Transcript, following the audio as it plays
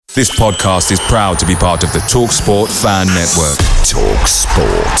This podcast is proud to be part of the TalkSport Fan Network.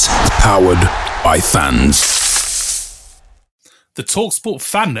 TalkSport. Powered by fans. The TalkSport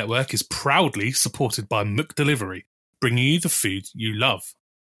Fan Network is proudly supported by McDelivery, bringing you the food you love.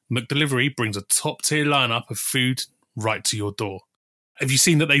 McDelivery brings a top-tier lineup of food right to your door. Have you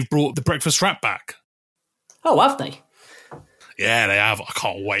seen that they've brought the breakfast wrap back? Oh, have they? Yeah, they have. I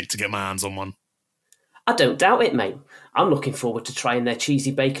can't wait to get my hands on one. I don't doubt it, mate. I'm looking forward to trying their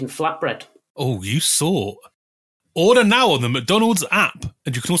cheesy bacon flatbread. Oh, you saw. Order now on the McDonald's app,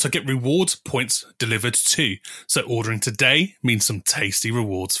 and you can also get rewards points delivered too. So ordering today means some tasty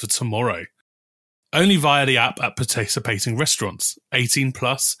rewards for tomorrow. Only via the app at participating restaurants. 18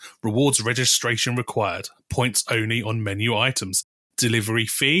 plus, rewards registration required. Points only on menu items. Delivery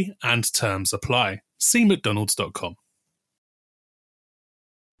fee and terms apply. See mcdonalds.com.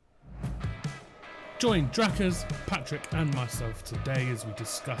 Join Drakkers, Patrick and myself today as we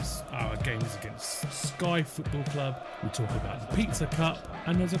discuss our games against Sky Football Club. We talk about the Pizza Cup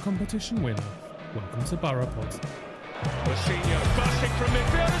and there's a competition winner. Welcome to Borough Pod. Mousinho bursting from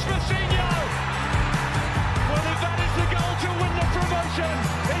midfield. It's Mousinho! Well, if that is the goal to win the promotion,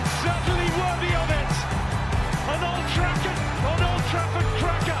 it's certainly worthy of it. An Old Trafford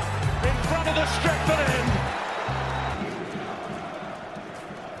cracker in front of the Stretford end.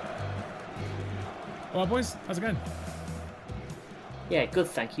 All right, boys, how's it going? Yeah, good,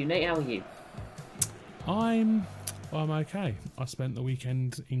 thank you. Nate, how are you? I'm okay. I spent the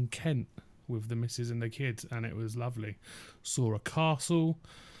weekend in Kent with the missus and the kids, and it was lovely. Saw a castle,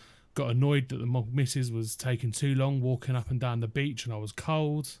 got annoyed that the missus was taking too long walking up and down the beach, and I was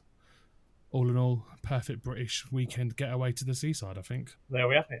cold. All in all, perfect British weekend getaway to the seaside, I think. There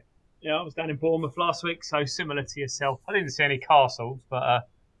we have it. Yeah, I was down in Bournemouth last week, so similar to yourself. I didn't see any castles, but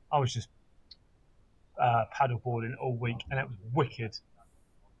I was just paddleboarding all week, and it was wicked.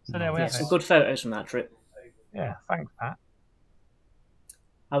 So there we have Some it. good photos from that trip. Yeah, thanks, Pat.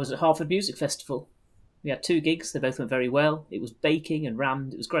 I was at Hartford Music Festival. We had 2 gigs. They both went very well. It was baking and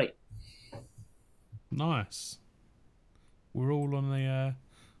rammed. It was great. Nice. We're all in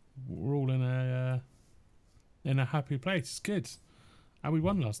a happy place. It's good. And we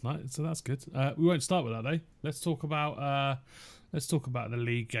won last night, so that's good. We won't start with that though. Let's talk about the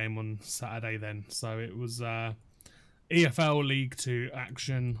league game on Saturday then. So it was EFL League 2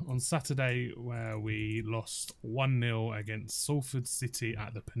 action on Saturday where we lost 1-0 against Salford City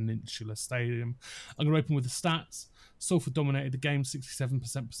at the Peninsula Stadium. I'm going to open with the stats. Salford dominated the game,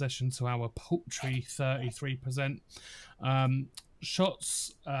 67% possession to our paltry 33%.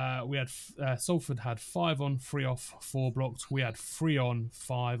 Shots, we had Salford had 5 on, 3 off, 4 blocked. We had 3 on,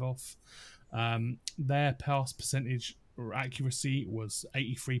 5 off. Their pass percentage accuracy was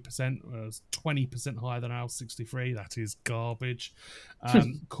 83%, was 20% higher than ours, 63. That is garbage.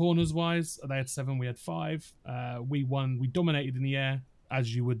 Corners wise, they had 7, we had 5. We won. We dominated in the air,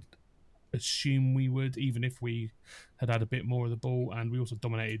 as you would assume we would, even if we had a bit more of the ball, and we also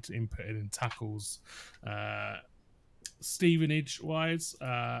dominated inputted in tackles. Stevenage wise,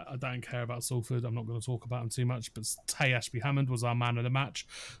 I don't care about Salford. I'm not going to talk about them too much, but Tay Ashby-Hammond was our man of the match.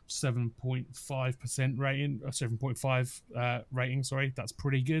 7.5% rating, 7.5 rating, sorry. That's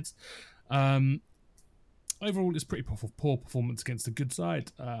pretty good. Overall, it's pretty poor performance against a good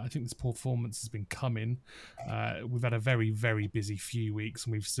side. I think this poor performance has been coming. We've had a very, very busy few weeks,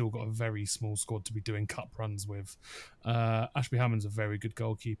 and we've still got a very small squad to be doing cup runs with. Ashby-Hammond's a very good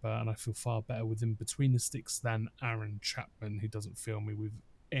goalkeeper, and I feel far better with him between the sticks than Aaron Chapman, who doesn't fill me with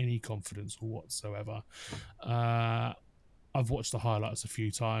any confidence whatsoever. I've watched the highlights a few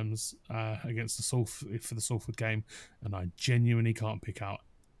times against the Salford game, and I genuinely can't pick out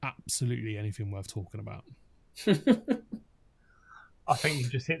absolutely anything worth talking about. I think you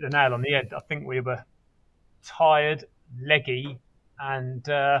just hit the nail on the head. I think we were tired, leggy, and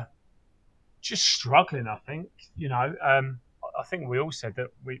just struggling. I think, I think we all said that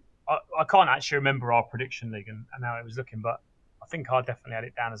I can't actually remember our prediction league and how it was looking, but I think I definitely had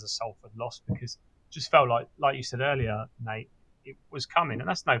it down as a Salford loss because it just felt like you said earlier, Nate, it was coming, and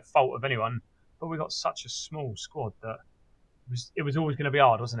that's no fault of anyone. But we got such a small squad that it was always going to be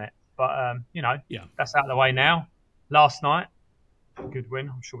hard, wasn't it? But, That's out of the way now. Last night, good win.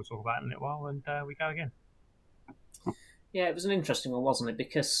 I'm sure we'll talk about it in a little while, and we go again. Yeah, it was an interesting one, wasn't it?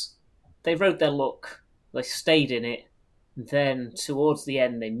 Because they rode their luck, they stayed in it, then towards the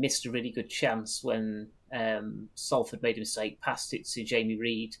end they missed a really good chance when Salford made a mistake, passed it to Jamie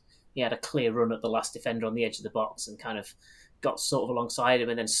Reid. He had a clear run at the last defender on the edge of the box and kind of got sort of alongside him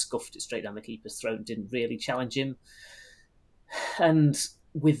and then scuffed it straight down the keeper's throat and didn't really challenge him. And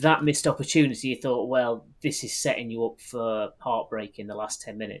with that missed opportunity, you thought, well, this is setting you up for heartbreak in the last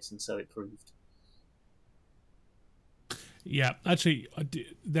 10 minutes, and so it proved. Yeah, actually,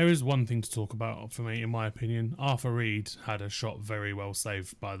 there is one thing to talk about for me, in my opinion. Arthur Reed had a shot very well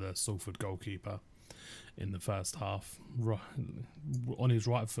saved by the Salford goalkeeper in the first half. On his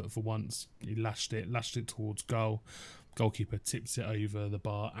right foot for once, he lashed it towards goal. Goalkeeper tips it over the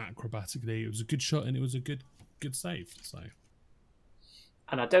bar acrobatically. It was a good shot and it was a good save. So,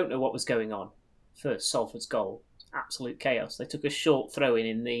 and I don't know what was going on for Salford's goal. Absolute chaos. They took a short throw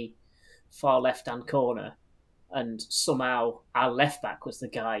in the far left-hand corner, and somehow our left-back was the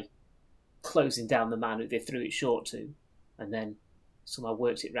guy closing down the man who they threw it short to, and then somehow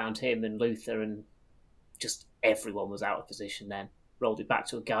worked it round him and Luther, and just everyone was out of position then. Rolled it back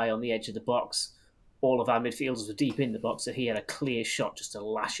to a guy on the edge of the box. All of our midfielders were deep in the box, so he had a clear shot just to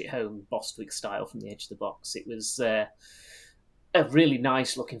lash it home, Bostwick style, from the edge of the box. It was a really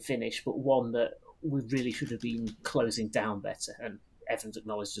nice-looking finish, but one that we really should have been closing down better, and Evans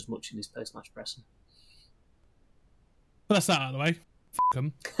acknowledged as much in his post-match presser. But that's that out of the way. F***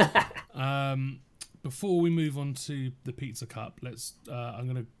 them. Before we move on to the Pizza Cup, I'm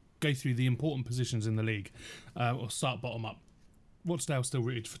going to go through the important positions in the league. We'll start bottom up. Rochdale still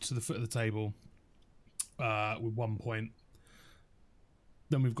rooted to the foot of the table with 1 point.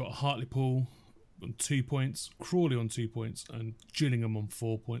 Then we've got Hartlepool on 2 points, Crawley on 2 points, and Gillingham on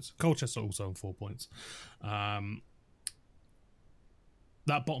 4 points. Colchester also on 4 points. That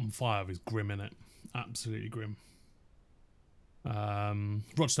bottom five is grim, innit? Absolutely grim.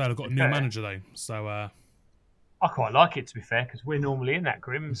 Rochdale have got a new manager though, so I quite like it, to be fair, because we're normally in that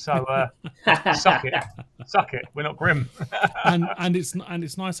grim. So suck it. We're not grim. and it's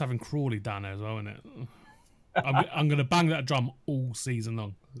nice having Crawley down there as well, isn't it? I'm going to bang that drum all season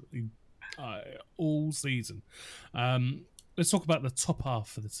long, all season. Let's talk about the top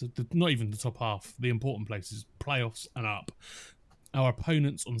half of not even the top half. The important places, playoffs and up. Our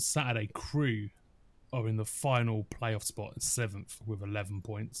opponents on Saturday, Crewe, are in the final playoff spot at 7th with 11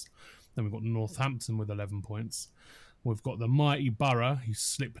 points. Then we've got Northampton with 11 points. We've got the mighty Borough, who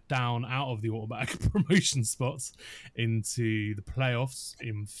slipped down out of the automatic promotion spots into the playoffs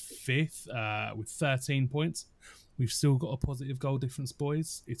in 5th with 13 points. We've still got a positive goal difference,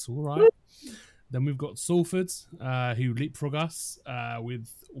 boys. It's all right. Then we've got Salford, who leapfrog us with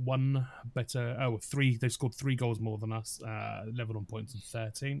three. They've scored 3 goals more than us, 11 on points and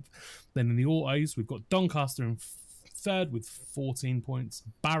 13th. Then in the autos, we've got Doncaster in 3rd with 14 points.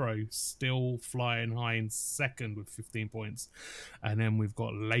 Barrow still flying high in 2nd with 15 points. And then we've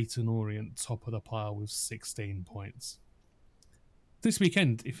got Leyton Orient top of the pile with 16 points. This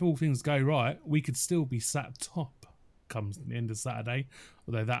weekend, if all things go right, we could still be sat top comes the end of Saturday,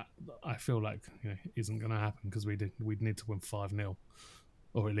 although that I feel like isn't going to happen because we'd need to win 5-0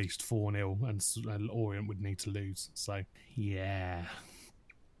 or at least 4-0, and Orient would need to lose. So yeah.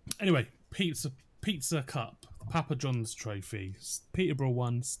 Anyway, Pizza Cup, Papa John's Trophy, Peterborough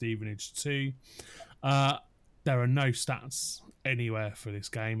 1, Stevenage 2. There are no stats anywhere for this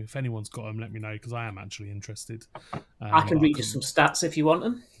game. If anyone's got them, let me know, because I am actually interested. I can read you some stats if you want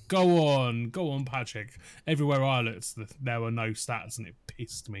them. Go on, Patrick. Everywhere I looked, there were no stats, and it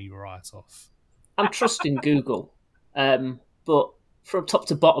pissed me right off. I'm trusting Google, but from top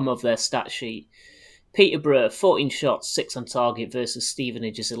to bottom of their stat sheet, Peterborough 14 shots, 6 on target versus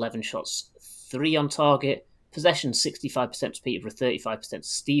Stevenage's 11 shots, 3 on target. Possession 65% to Peterborough, 35% to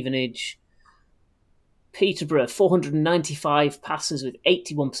Stevenage. Peterborough 495 passes with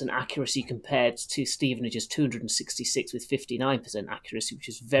 81% accuracy compared to Stevenage's 266 with 59% accuracy, which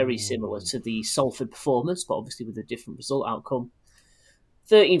is very similar to the Salford performance, but obviously with a different result outcome.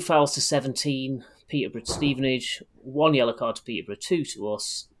 13 fouls to 17, Peterborough to Stevenage, 1 yellow card to Peterborough, 2 to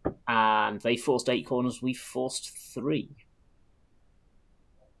us, and they forced 8 corners, we forced 3.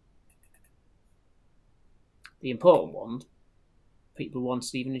 The important one, Peterborough 1,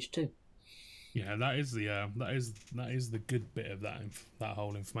 Stevenage 2. Yeah, that is the good bit of that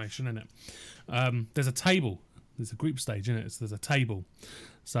whole information, isn't it? There's a table. There's a group stage, isn't it? So there's a table.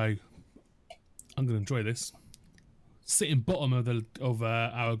 So I'm going to enjoy this. Sitting bottom of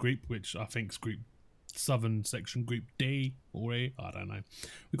our group, which I think is Group Southern Section, Group D or E, I don't know.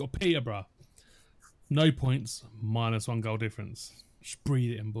 We've got Peterborough, no points, -1 goal difference. Just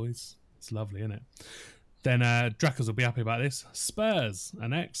breathe it in, boys. It's lovely, isn't it? Then Drakkers will be happy about this. Spurs are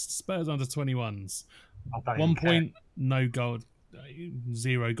next. Spurs under 21s. 1 point, no goal,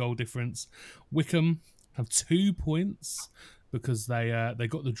 0 goal difference. Wickham have 2 points because they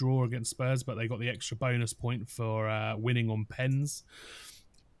got the draw against Spurs, but they got the extra bonus point for winning on pens.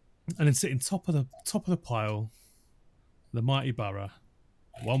 And then sitting top of the pile, the mighty Borough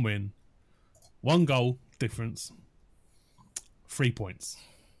 1 win, 1 goal difference, 3 points.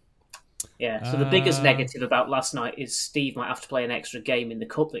 Yeah, so the biggest negative about last night is Steve might have to play an extra game in the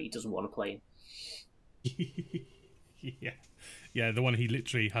cup that he doesn't want to play in. Yeah, the one he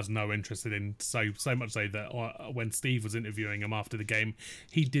literally has no interest in. So much so that when Steve was interviewing him after the game,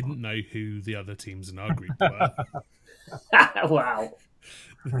 he didn't know who the other teams in our group were. Wow.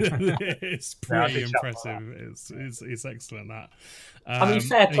 It's pretty impressive. It's excellent, that. I mean,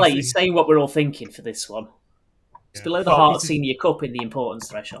 fair play. He's saying what we're all thinking for this one. It's below the Heart Senior Cup in the importance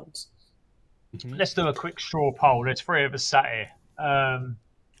thresholds. Let's do a quick straw poll. There's 3 of us sat here.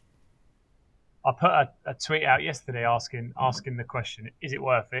 I put a tweet out yesterday asking the question: is it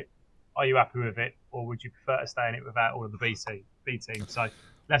worth it? Are you happy with it, or would you prefer to stay in it without all of the B team? So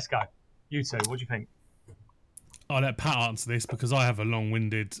let's go. You two, what do you think? I'll let Pat answer this because I have a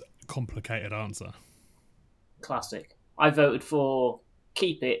long-winded, complicated answer. Classic. I voted for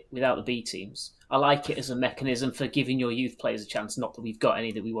keep it without the B teams. I like it as a mechanism for giving your youth players a chance. Not that we've got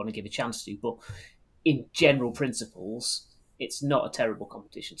any that we want to give a chance to, but in general principles, it's not a terrible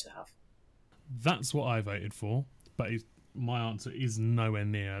competition to have. That's what I voted for, but my answer is nowhere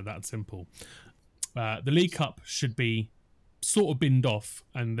near that simple. The League Cup should be sort of binned off,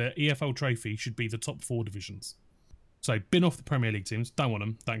 and the EFL Trophy should be the top 4 divisions. So bin off the Premier League teams. Don't want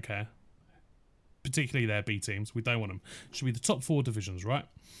them. Don't care. Particularly their B teams. We don't want them. It should be the top 4 divisions, right?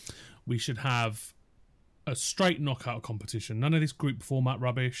 We should have a straight knockout competition. None of this group format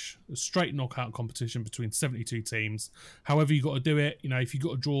rubbish. A straight knockout competition between 72 teams. However you got to do it. You know, if you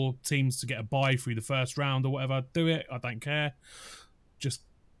got to draw teams to get a bye through the first round or whatever, do it. I don't care. Just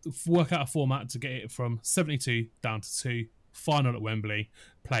work out a format to get it from 72 down to 2. Final at Wembley.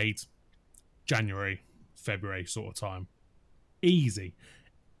 Played January, February sort of time. Easy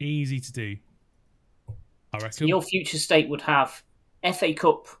to do, I reckon. So your future state would have FA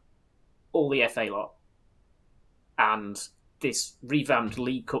Cup, all the FA lot, and this revamped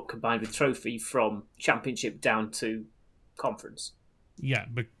League Cup combined with Trophy from Championship down to Conference. Yeah,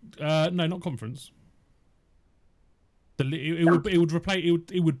 but no, not Conference. It would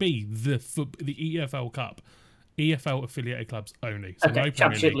be the EFL Cup, EFL affiliated clubs only. So okay, no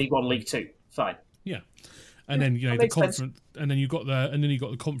Championship, League 1, League 2, fine. Yeah, and then the conference, sense. and then you got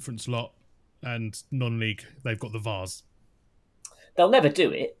the conference lot, and non-league they've got the VARs. They'll never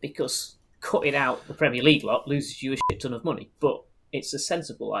do it because cutting out the Premier League lot loses you a shit ton of money, but it's a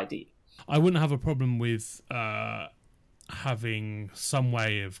sensible idea. I wouldn't have a problem with having some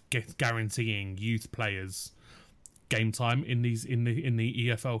way of guaranteeing youth players game time in the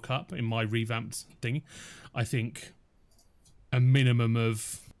EFL Cup in my revamped thing. I think a minimum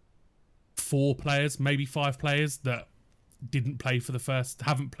of 4 players, maybe 5 players that haven't played for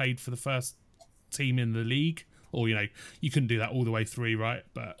the first team in the league, or you couldn't do that all the way through, right?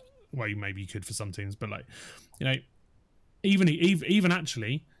 But maybe you could for some teams, but even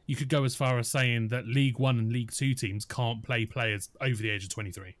actually you could go as far as saying that League 1 and League 2 teams can't play players over the age of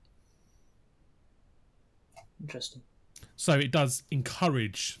 23. Interesting. So it does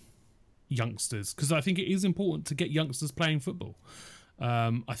encourage youngsters, because I think it is important to get youngsters playing football.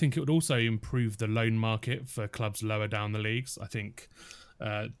 I think it would also improve the loan market for clubs lower down the leagues. I think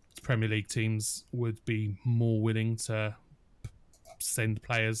Premier League teams would be more willing to send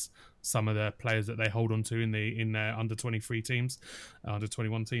players, some of the players that they hold on to in their under 23 teams, under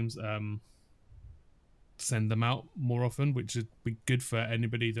 21 teams, send them out more often, which would be good for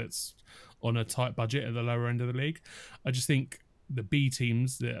anybody that's on a tight budget at the lower end of the league. I just think the B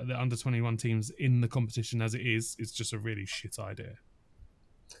teams, the under 21 teams in the competition as it is just a really shit idea.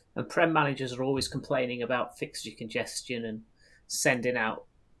 And Prem managers are always complaining about fixture congestion and sending out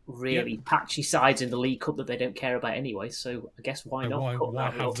really patchy sides in the League Cup that they don't care about anyway. So I guess why not put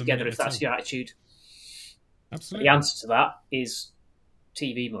that all together if that's your attitude? Absolutely. The answer to that is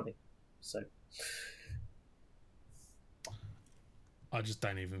TV money. So I just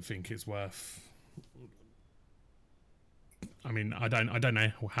don't even think it's worth. I mean, I don't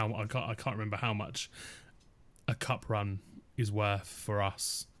know how. I can't remember how much a cup run is worth for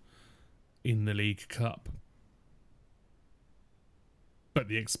us in the League Cup, but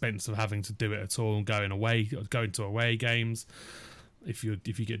the expense of having to do it at all, going to away games, if you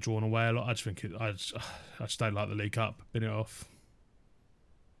get drawn away a lot, I just don't like the League Cup. Bin it off.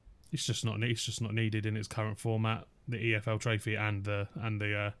 It's just not needed in its current format. The EFL Trophy and the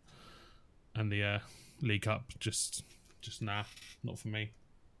League Cup just nah, not for me.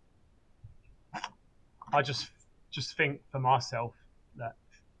 I just think for myself that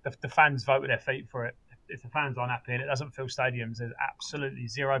the fans vote with their feet for it. If the fans aren't happy and it doesn't fill stadiums, there's absolutely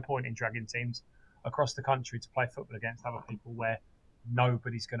 0 point in dragging teams across the country to play football against other people where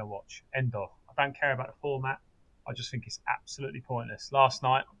nobody's going to watch. End of. I don't care about the format. I just think it's absolutely pointless. Last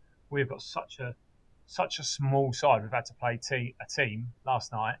night, we've got such a small side. We've had to play a team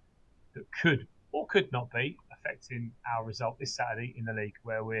last night that could or could not be affecting our result this Saturday in the league,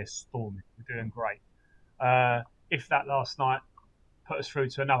 where we're storming. We're doing great. If that last night put us through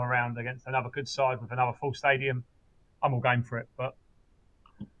to another round against another good side with another full stadium, I'm all game for it. But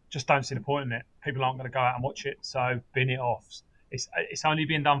just don't see the point in it. People aren't going to go out and watch it, so bin it off. It's only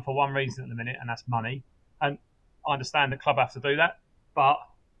being done for one reason at the minute, and that's money. And I understand the club have to do that, but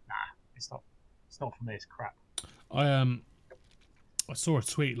it's not. It's not for me. It's crap. I saw a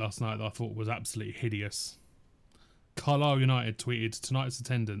tweet last night that I thought was absolutely hideous. Carlisle United tweeted tonight's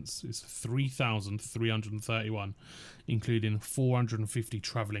attendance is 3,331, including 450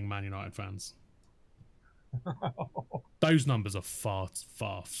 travelling Man United fans. Those numbers are far,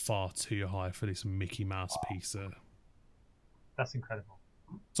 far, far too high for this Mickey Mouse piece. That's incredible.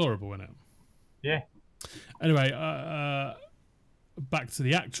 It's horrible, isn't it? Yeah. Anyway, back to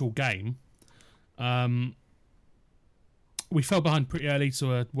the actual game. We fell behind pretty early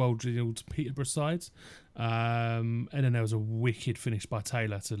to a well-drilled Peterborough side. And then there was a wicked finish by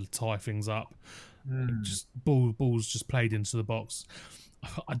Taylor to tie things up. Just balls just played into the box.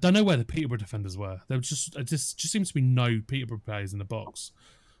 I don't know where the Peterborough defenders were. There was just seems to be no Peterborough players in the box.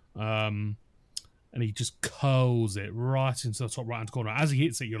 And he just curls it right into the top right-hand corner. As he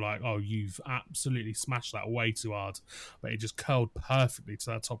hits it, you're like, oh, you've absolutely smashed that way too hard. But it just curled perfectly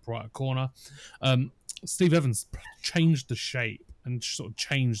to that top right corner. Steve Evans changed the shape and sort of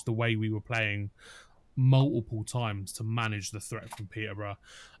changed the way we were playing multiple times to manage the threat from Peterborough.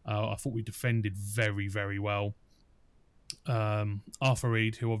 I thought we defended very, very well. Arthur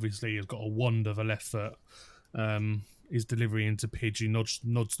Reed, who obviously has got a wand of a left foot, his delivery into Pidge, who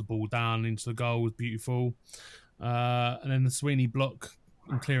nods the ball down into the goal, was beautiful. And then the Sweeney block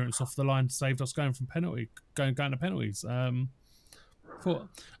and clearance off the line saved us going to penalties. I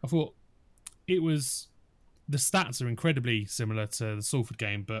thought it was. The stats are incredibly similar to the Salford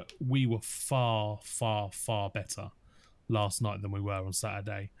game, but we were far, far, far better last night than we were on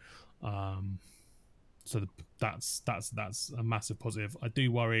Saturday. So that's a massive positive. I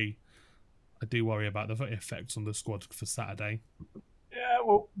do worry about the effects on the squad for Saturday. Yeah,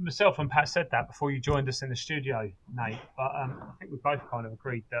 well, myself and Pat said that before you joined us in the studio, Nate. But I think we both kind of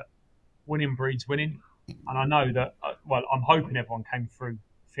agreed that winning breeds winning. And I know that, I'm hoping everyone came through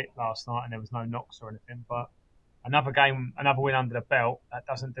fit last night and there was no knocks or anything. But another win under the belt, that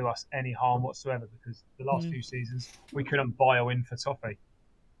doesn't do us any harm whatsoever, because the last few seasons we couldn't buy a win for Toffee.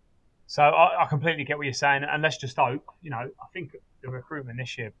 So I completely get what you're saying, and let's just hope. I think the recruitment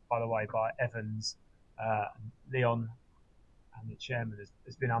this year, by the way, by Evans, Leon, and the chairman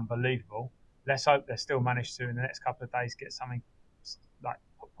has been unbelievable. Let's hope they still manage to in the next couple of days get something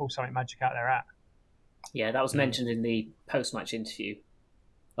pull something magic out their hat. Yeah, that was mentioned in the post-match interview,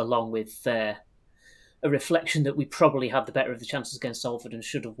 along with a reflection that we probably had the better of the chances against Salford and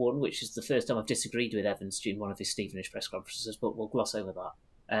should have won, which is the first time I've disagreed with Evans during one of his Stevenage press conferences, but we'll gloss over that.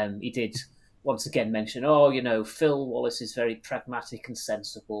 He did once again mention, Phil Wallace is very pragmatic and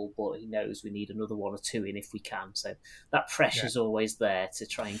sensible, but he knows we need another one or two in if we can. So that pressure's always there to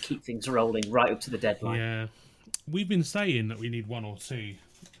try and keep things rolling right up to the deadline. Yeah, we've been saying that we need one or two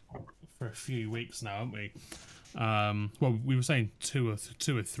for a few weeks now, haven't we? We were saying two or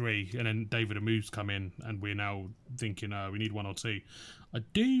three, and then David Amu's come in, and we're now thinking we need one or two. I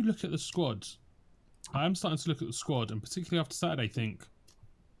do look at the squad. I am starting to look at the squad, and particularly after Saturday, think,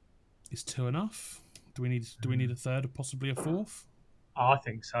 is two enough? Do we need a third or possibly a fourth? I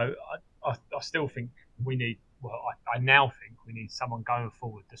think so. I still think we need. I now think we need someone going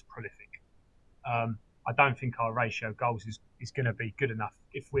forward that's prolific. I don't think our ratio goals is going to be good enough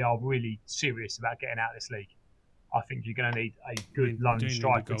if we are really serious about getting out of this league. I think you're going to need a good lone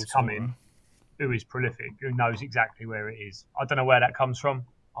striker to come in who is prolific, who knows exactly where it is. I don't know where that comes from.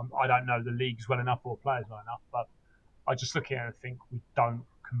 I don't know the leagues well enough or players well enough, but I just look at it and think we don't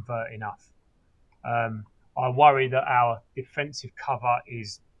convert enough. I worry that our defensive cover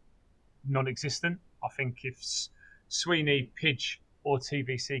is non-existent. I think if Sweeney, Pidge or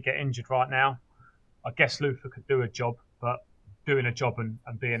TVC get injured right now, I guess Luther could do a job, but doing a job and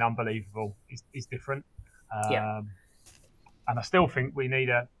being unbelievable is different. And I still think we need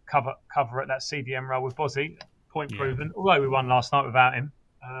a cover at that CDM role with Bozzy, point proven. Although we won last night without him,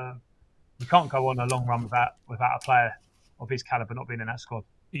 you can't go on a long run without a player of his calibre not being in that squad.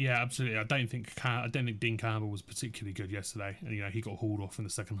 Yeah, absolutely. I don't think Dean Campbell was particularly good yesterday, and he got hauled off in the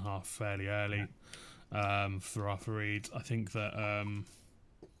second half fairly early for Arthur Reed. I think that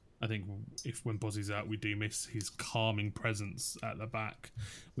I think if when Bozzy's out, we do miss his calming presence at the back.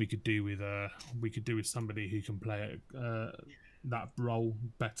 We could do with somebody who can play that role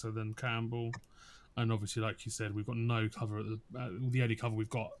better than Campbell. And obviously, like you said, we've got no cover at the only cover we've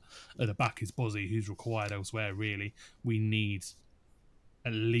got at the back is Bozzy, who's required elsewhere. Really, we need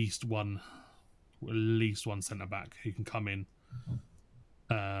at least one centre back who can come in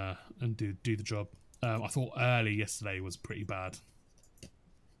and do the job. I thought early yesterday was pretty bad.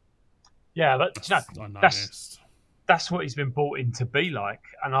 Yeah, but that's that's what he's been brought in to be like,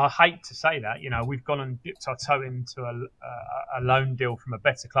 and I hate to say that. We've gone and dipped our toe into a loan deal from a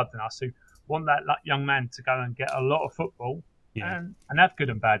better club than us, who want that young man to go and get a lot of football and have good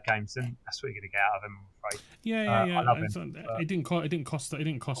and bad games, and that's what you're going to get out of him, I'm afraid. Yeah. I love him, it didn't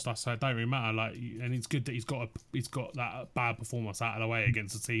cost us. So it don't really matter. And it's good that he's got that bad performance out of the way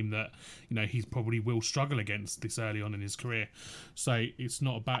against a team that he probably will struggle against this early on in his career. So it's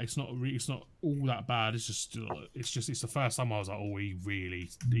not bad. It's not all that bad. It's the first time I was like, oh, he really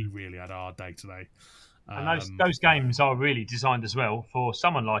had a hard day today. And those games are really designed as well for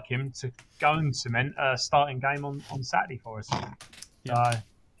someone like him to go and cement a starting game on Saturday for us. Yeah.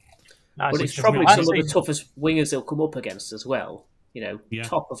 But it's probably some of the toughest wingers he'll come up against as well.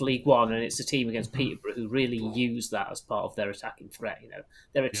 Top of League One, and it's a team against Peterborough who really use that as part of their attacking threat.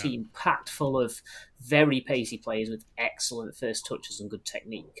 They're a team packed full of very pacey players with excellent first touches and good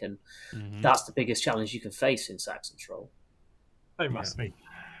technique, and that's the biggest challenge you can face in Saxon's role. They must be.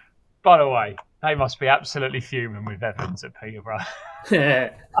 By the way, they must be absolutely fuming with Evans at Peterborough.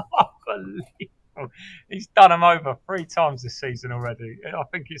 Unbelievable. He's done them over 3 times this season already. I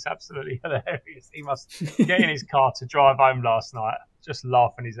think it's absolutely hilarious. He must get in his car to drive home last night, just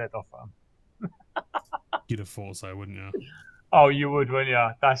laughing his head off at him. You'd have thought so, wouldn't you? Oh, you would, wouldn't you?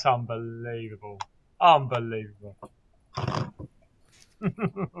 That's unbelievable. Unbelievable.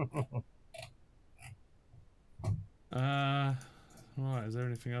 Right, is there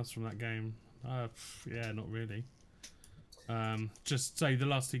anything else from that game? Yeah, not really. Just say the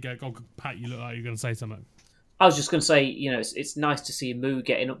last 2 games. Oh, Pat, you look like you're going to say something. I was just going to say, it's nice to see Moo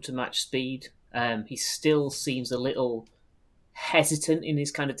getting up to match speed. He still seems a little hesitant in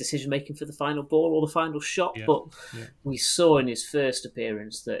his kind of decision-making for the final ball or the final shot, but we saw in his first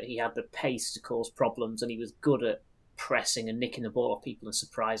appearance that he had the pace to cause problems, and he was good at pressing and nicking the ball off people and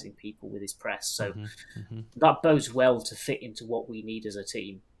surprising people with his press. So that bodes well to fit into what we need as a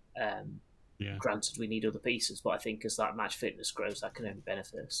team. Granted, we need other pieces, but I think as that match fitness grows, that can only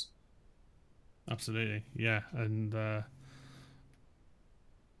benefit us. Absolutely, yeah, and I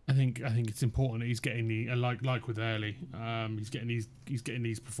think it's important that he's getting the like with Early, he's getting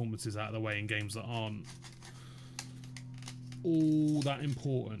these performances out of the way in games that aren't all that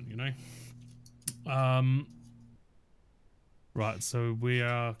important, Right, so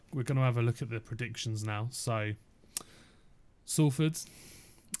we're going to have a look at the predictions now. So Salford,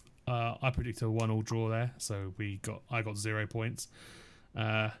 I predicted a 1-1 draw there, so I got 0 points.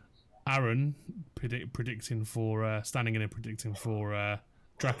 Aaron predicting for standing in and predicting for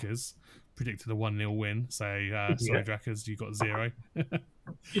Drakkers, predicted a 1-0 win. So sorry, Drakkers, you got 0.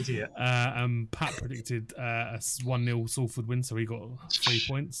 Idiot. And Pat predicted a 1-0 Salford win, so he got 3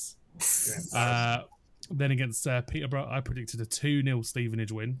 points. Then against Peterborough, I predicted a 2-0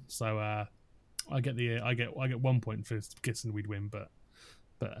 Stevenage win. So I get 1 point for guessing we'd win, but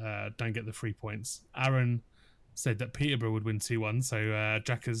don't get the 3 points. Aaron said that Peterborough would win 2-1. So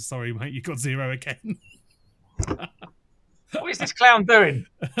Jackers, sorry mate, you got 0 again. What is this clown doing?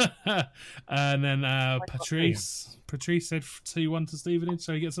 And then Patrice said 2-1 to Stevenage,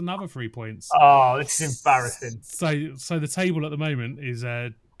 so he gets another 3 points. Oh, this is embarrassing. So the table at the moment is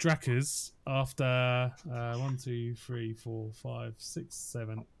Drakkers after 1, 2, 3, 4, 5, 6,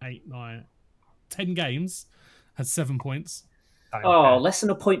 7, 8, 9, 10 games has 7 points. Oh, less than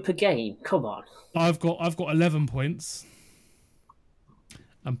a point per game. Come on. I've got 11 points.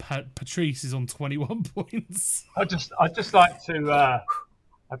 And Patrice is on 21 points. I'd just like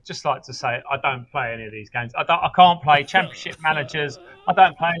to say I don't play any of these games. I can't play Championship managers. I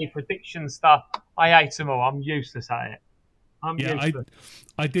don't play any prediction stuff. I hate them all. I'm useless at it.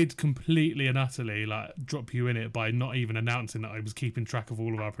 I did completely and utterly drop you in it by not even announcing that I was keeping track of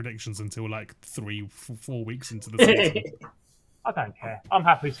all of our predictions until 3-4 weeks into the season. I don't care. I'm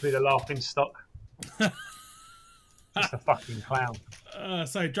happy to be the laughing stock. Just a fucking clown.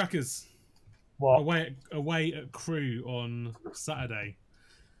 So, Drakkers, what? Away at Crewe on Saturday.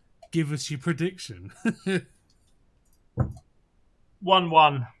 Give us your prediction.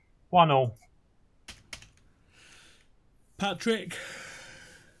 1-1. 1-1. Patrick.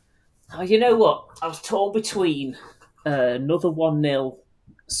 Oh, you know what? I was torn between another 1-0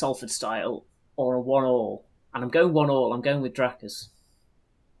 Salford style or a 1-1. And I'm going 1-1. I'm going with Drakkers.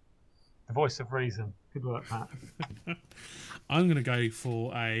 The voice of reason. Good work, Matt. I'm going to go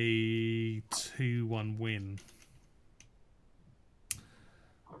for a 2-1 win.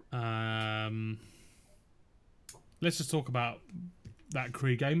 Let's just talk about that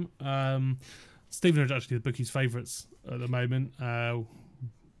Crewe game. Stevenage actually the bookies' favourites at the moment.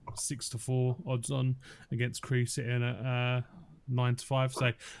 6-4 odds on against Crewe, sitting at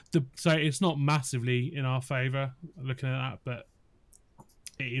 9-5. So it's not massively in our favour looking at that, but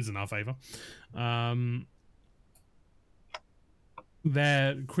it is in our favour.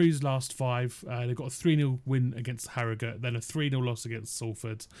 Their Crewe's last 5, they've got a 3-0 win against Harrogate, then a 3-0 loss against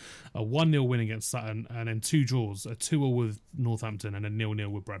Salford, a 1-0 win against Sutton, and then 2 draws, a 2-0 with Northampton and a 0-0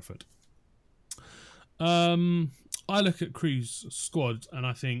 with Bradford. I look at Crewe's squad and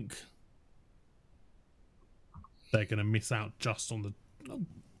I think they're going to miss out just on the...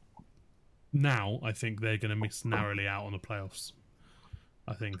 Now, I think they're going to miss narrowly out on the playoffs.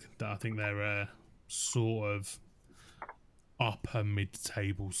 I think they're sort of upper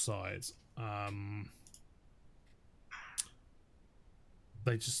mid-table side.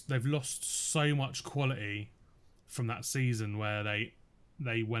 They've lost so much quality from that season where they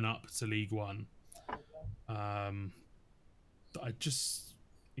went up to League One. I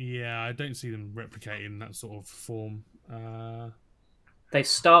don't see them replicating that sort of form. They've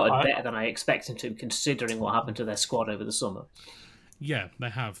started better than I expected to, considering what happened to their squad over the summer. Yeah, they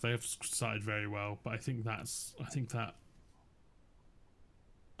have. They have started very well, but I think that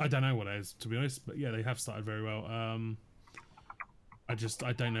I don't know what it is, to be honest. But yeah, they have started very well. I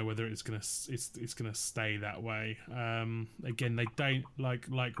don't know whether it's gonna stay that way. Again, they don't like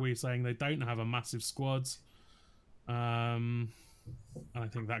we were saying, they don't have a massive squad. And I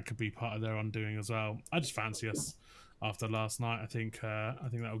think that could be part of their undoing as well. I just fancy us after last night. I think that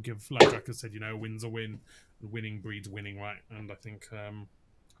will give, like Drakkers said, a win's a win. Winning breeds winning, right? And I think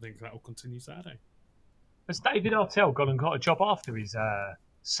that will continue Saturday. Has David Artell gone and got a job after his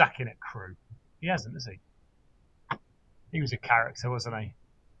sacking at Crewe? He hasn't, has he? He was a character, wasn't he?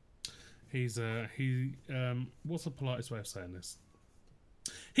 He's what's the politest way of saying this?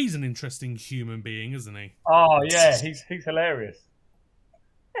 He's an interesting human being, isn't he? Oh yeah, he's hilarious.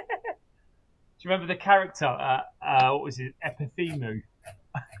 Do you remember the character? What was it? Epithemu.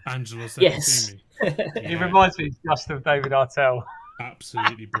 Angelo Yes. Epithemu. He reminds me just of David Artell.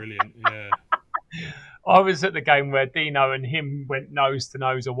 Absolutely brilliant. Yeah. I was at the game where Dino and him went nose to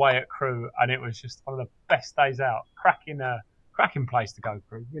nose away at Crewe, and it was just one of the best days out. Cracking place to go,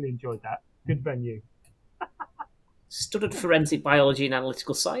 Crewe. Really enjoyed that. Good venue. Studied forensic biology and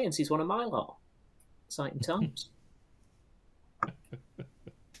analytical science. He's one of my lot. Exciting times.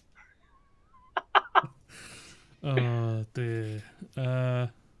 Oh dear.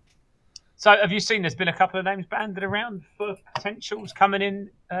 So, have you seen? There's been a couple of names banded around for potentials coming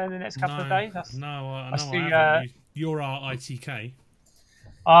in the next couple of days. I see, haven't. You're our ITK.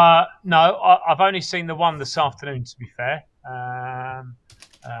 No, I've only seen the one this afternoon. To be fair,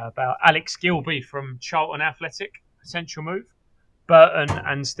 about Alex Gilbey from Charlton Athletic, potential move. Burton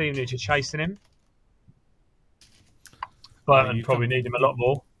and Stevenage are chasing him. Burton probably need him a lot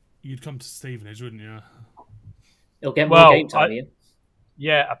more. You'd come to Stevenage, wouldn't you? He'll get more game time, Ian.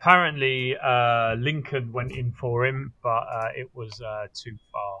 Yeah, apparently Lincoln went in for him, but it was too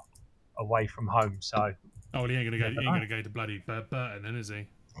far away from home. So, he ain't gonna go to bloody Burton, then, is he?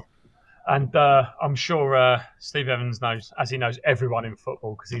 And I'm sure Steve Evans knows, as he knows everyone in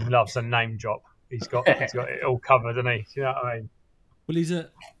football, because he loves a name drop. He's got it all covered, hasn't he? Do you know what I mean? Well,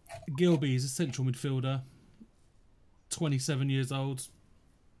 Gilbey is a central midfielder, 27 years old.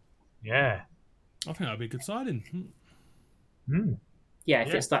 Yeah, I think that'd be a good signing. Yeah,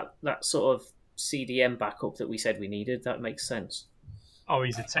 if it's that sort of CDM backup that we said we needed, that makes sense. Oh,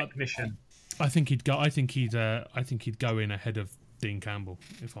 he's a technician. I think he'd go in ahead of Dean Campbell,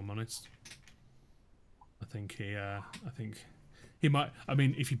 if I'm honest. I think he might. I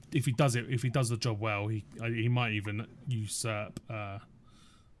mean, if he does the job well, he might even usurp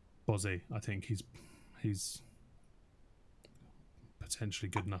Bozzy. I think he's potentially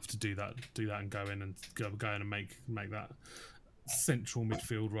good enough to do that and go in and make that central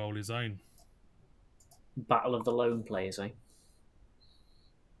midfield role his own. Battle of the lone players, eh?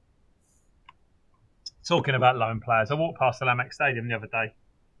 Talking about lone players, I walked past the Lamex Stadium the other day,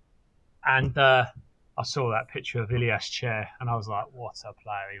 and I saw that picture of Ilias Chair, and I was like, what a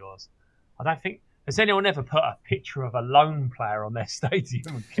player he was. I don't think... Has anyone ever put a picture of a lone player on their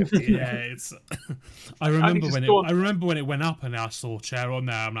stadium? Yeah, it's... I remember when it went up and I saw Chair on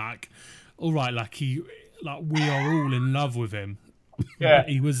there, I'm like, all right, we are all in love with him. Yeah.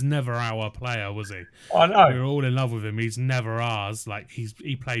 He was never our player, was he? I know. We were all in love with him. He's never ours. Like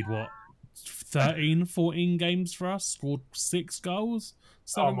he played what 13, 14 games for us, scored 6 goals,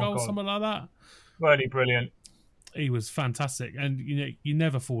 7 my goals, God. something like that. Really brilliant. He was fantastic, and you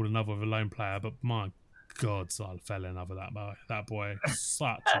never fall in love with a lone player, but my God, so I fell in love with that boy. That boy,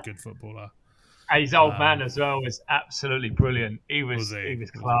 such a good footballer. His old man as well was absolutely brilliant. He was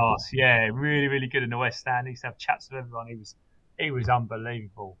class. Yeah, really, really good in the West Stand. He used to have chats with everyone. He was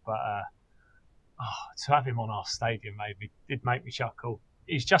unbelievable. But to have him on our stadium did make me chuckle.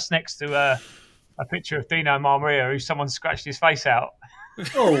 He's just next to a picture of Dino Marmaria, who someone scratched his face out.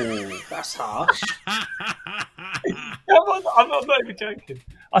 Oh, that's harsh. I'm not even joking.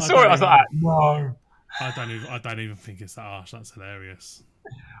 I saw it. I was like, no. I don't even think it's that harsh. That's hilarious.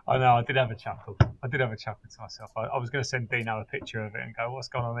 I know. I did have a chuckle to myself. I was going to send Dino a picture of it and go, "What's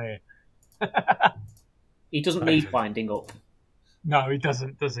going on here?" He doesn't need binding up. No, he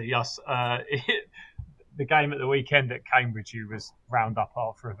doesn't, does he? Yes. The game at the weekend at Cambridge, he was round up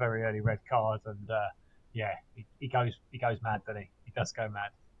after a very early red card, and he goes mad, doesn't he? He does go mad.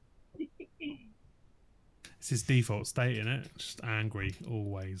 It's his default state, isn't it? Just angry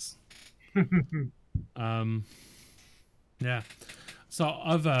always. Yeah. So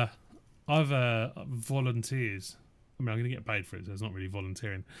other volunteers. I mean, I'm going to get paid for it, so it's not really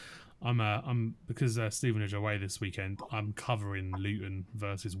volunteering. I'm because Stevenage are away this weekend. I'm covering Luton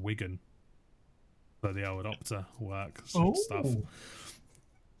versus Wigan for the old Opta work stuff.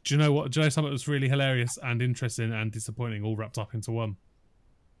 Do you know what? Do you know something that's really hilarious and interesting and disappointing, all wrapped up into one?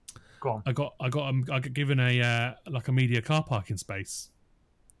 Go on. I got given a media car parking space,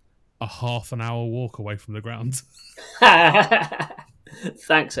 a half an hour walk away from the ground.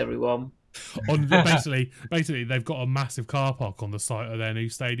 Thanks, everyone. Basically, they've got a massive car park on the site of their new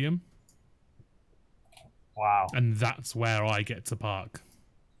stadium. Wow. And that's where I get to park.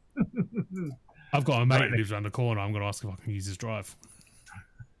 I've got a mate who lives around the corner. I'm going to ask if I can use his drive.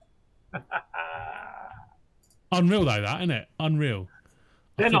 Unreal though, that, isn't it? Unreal.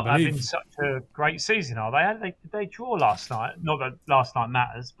 They're not having such a great season, are they? Did they draw last night? Not that last night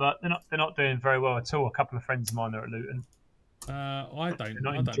matters, but they're not doing very well at all. A couple of friends of mine are at Luton. I don't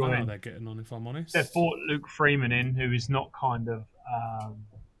know how they're getting on, if I'm honest. They've brought Luke Freeman in, who is not kind of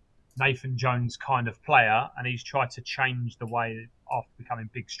Nathan Jones kind of player, and he's tried to change the way after becoming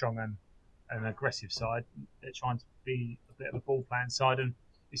big, strong, and an aggressive side. They're trying to be a bit of a ball playing side, and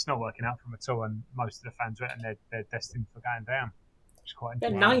it's not working out for them at all. And most of the fans reckon they're destined for going down. It's quite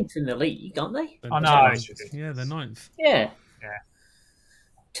they're ninth in the league, aren't they? I know. Yeah, they're ninth. Yeah.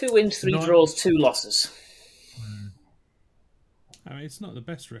 2 wins, 3 draws, 2 losses. I mean, it's not the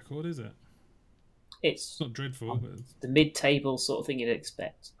best record, is it? It's not dreadful, but the mid-table sort of thing you'd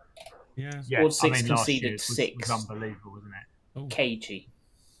expect. Yeah. Scored 6, conceded 6. Was unbelievable, wasn't it? Oh. KG.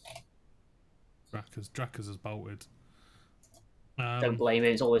 Drakkers has bolted. Don't blame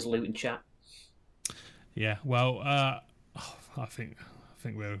him. It's always Luton chat. Yeah. Well, I think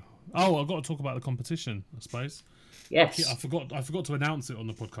we're. Oh, I've got to talk about the competition, I suppose. Yes. Yeah, I forgot to announce it on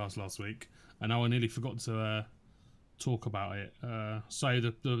the podcast last week, and now I nearly forgot to talk about it. So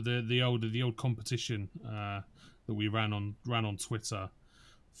the old competition that we ran on Twitter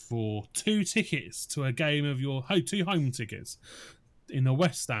for 2 tickets to a game of your 2 home tickets in the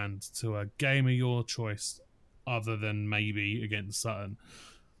West Stand to a game of your choice, other than maybe against Sutton.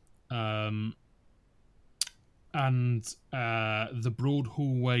 And the Broad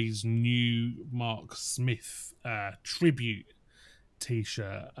Hallways new Mark Smith tribute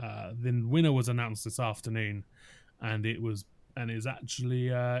T-shirt. The winner was announced this afternoon, and it was actually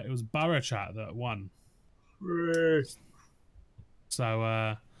Barachat that won.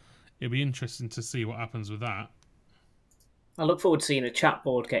 So it'll be interesting to see what happens with that. I look forward to seeing a chat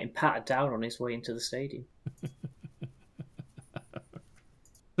board getting patted down on his way into the stadium.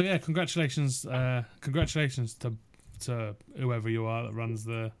 So yeah, congratulations to whoever you are that runs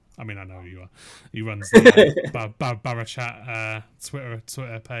the. I mean, I know who you are. He runs the Barachat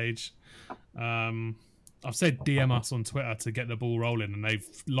Twitter page. I've said DM us on Twitter to get the ball rolling, and they've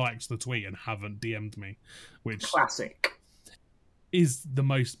liked the tweet and haven't DM'd me, which classic is the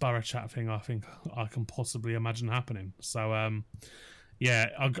most Barachat thing I think I can possibly imagine happening. So yeah,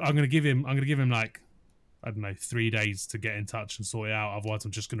 I'm gonna give him like, I don't know, 3 days to get in touch and sort it out. Otherwise,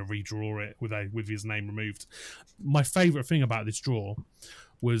 I'm just going to redraw it with his name removed. My favourite thing about this draw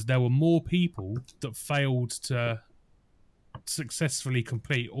was there were more people that failed to successfully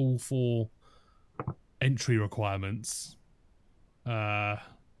complete all 4 entry requirements than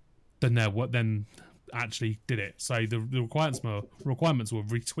actually did it. So the requirements were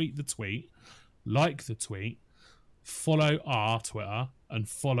retweet the tweet, like the tweet, follow our Twitter and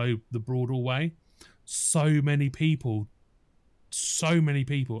follow the Broadall Way. So many people. I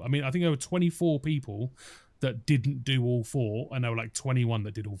mean, I think there were 24 people that didn't do all 4, and there were like 21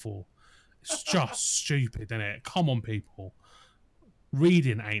 that did all 4. It's just stupid, isn't it? Come on, people.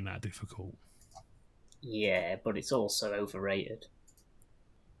 Reading ain't that difficult. Yeah, but it's also overrated.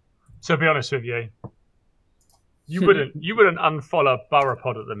 To be honest with you, you wouldn't unfollow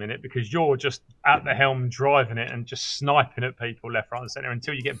Boroughpod at the minute because you're just at the helm driving it and just sniping at people left, right, and centre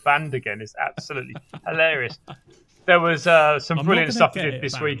until you get banned again. It's absolutely hilarious. There was some brilliant stuff you did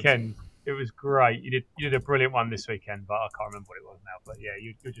this weekend. It was great. You did a brilliant one this weekend, but I can't remember what it was now. But yeah,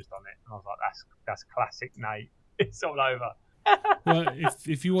 you're just on it. And I was like, that's classic, Nate. It's all over. Well,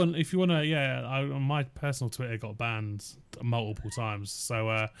 if you want to, on my personal Twitter got banned multiple times.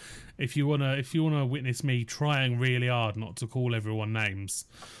 So if you wanna witness me trying really hard not to call everyone names,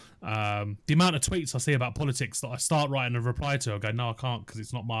 the amount of tweets I see about politics that I start writing a reply to, I go, no, I can't because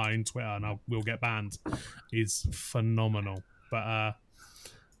it's not my own Twitter and I will get banned, is phenomenal. But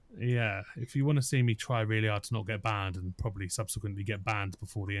yeah, if you want to see me try really hard to not get banned and probably subsequently get banned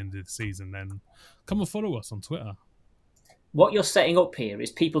before the end of the season, then come and follow us on Twitter. What you're setting up here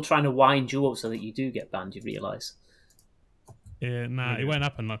is people trying to wind you up so that you do get banned, you realise? Yeah, it won't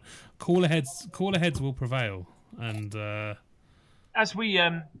happen. Like, cooler heads will prevail. And as we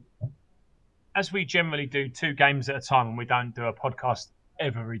generally do 2 games at a time and we don't do a podcast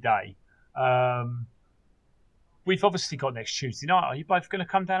every day, we've obviously got next Tuesday night. Are you both going to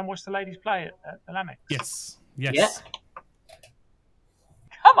come down and watch the ladies play at the Lamex? Yes. Yeah.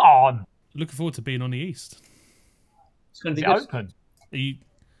 Come on. Looking forward to being on the East. It's going to be good. Open.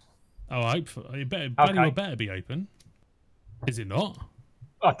 I hope. It better be open. Is it not?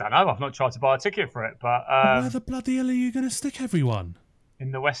 I don't know. I've not tried to buy a ticket for it, but where the bloody hell are you going to stick everyone?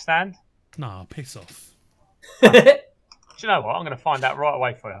 In the West Stand? Nah, piss off. Do you know what? I'm going to find out right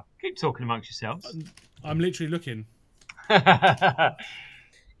away for you. Keep talking amongst yourselves. I'm literally looking.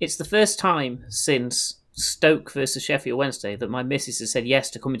 It's the first time since Stoke versus Sheffield Wednesday that my missus has said yes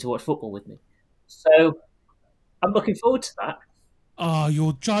to coming to watch football with me. So I'm looking forward to that. Oh,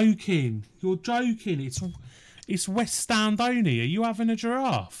 you're joking. It's West Stand only. Are you having a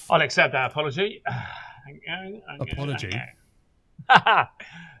giraffe? I'll accept that apology. Apology?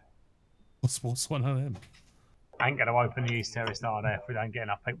 What's one of them? I ain't going to open the East Terrace Nada if we don't get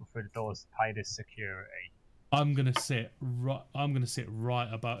enough people through the doors to pay this security. I'm gonna sit right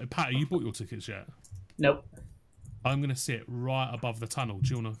above. Pat, you bought your tickets yet? Nope. I'm gonna sit right above the tunnel.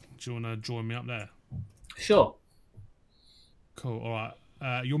 Do you wanna join me up there? Sure. Cool. All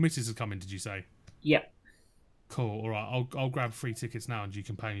right. Your missus is coming. Did you say? Yep. Cool. All right. I'll grab 3 tickets now, and you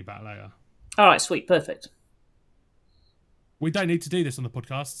can pay me back later. All right. Sweet. Perfect. We don't need to do this on the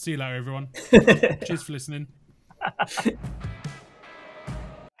podcast. See you later, everyone. Cheers for listening. Come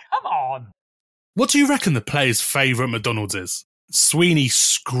on. What do you reckon the player's favourite McDonald's is? Sweeney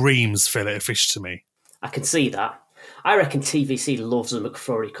screams fillet of fish to me. I can see that. I reckon TVC loves a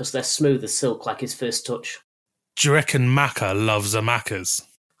McFlurry because they're smooth as silk like his first touch. Do you reckon Macca loves a Macca's?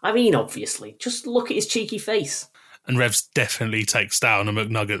 I mean, obviously. Just look at his cheeky face. And Revs definitely takes down a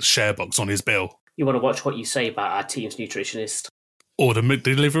McNuggets share box on his bill. You want to watch what you say about our team's nutritionist. Order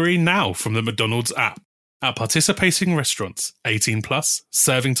McDelivery now from the McDonald's app. At participating restaurants, 18 plus,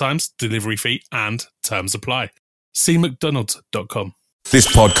 serving times, delivery fee, and terms apply. See mcdonalds.com. This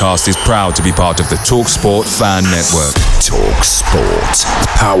podcast is proud to be part of the TalkSport Fan Network. TalkSport.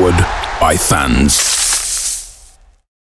 Powered by fans.